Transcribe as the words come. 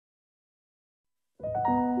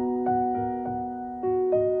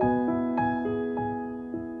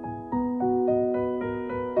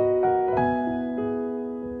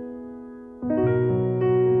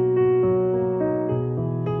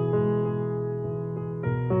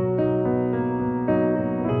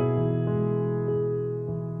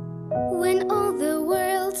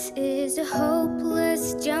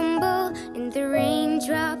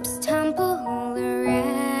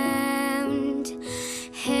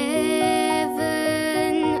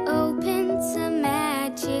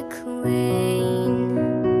lane.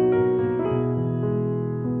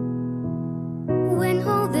 When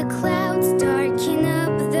all the clouds darken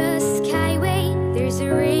up the skyway, there's a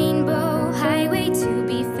rainbow highway to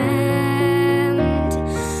be found,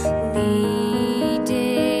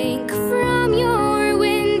 leading from your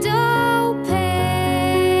window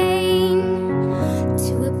pane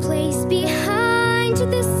to a place behind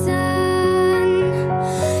the sun,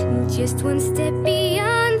 just one step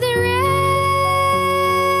beyond the rain.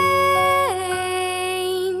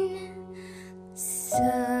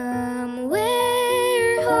 Somewhere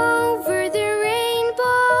over the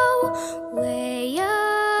rainbow, way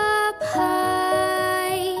up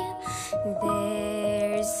high,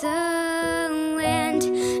 there's a land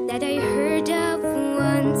that I heard of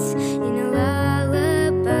once in a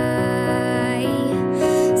lullaby.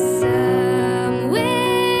 Somewhere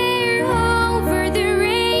over the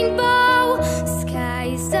rainbow,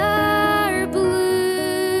 skies are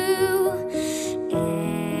blue,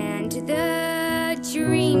 and the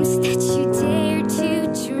dreams that you dare to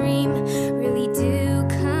dream really do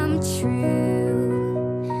come true.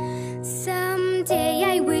 Someday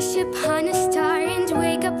I wish upon a star and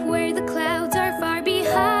wake up where the clouds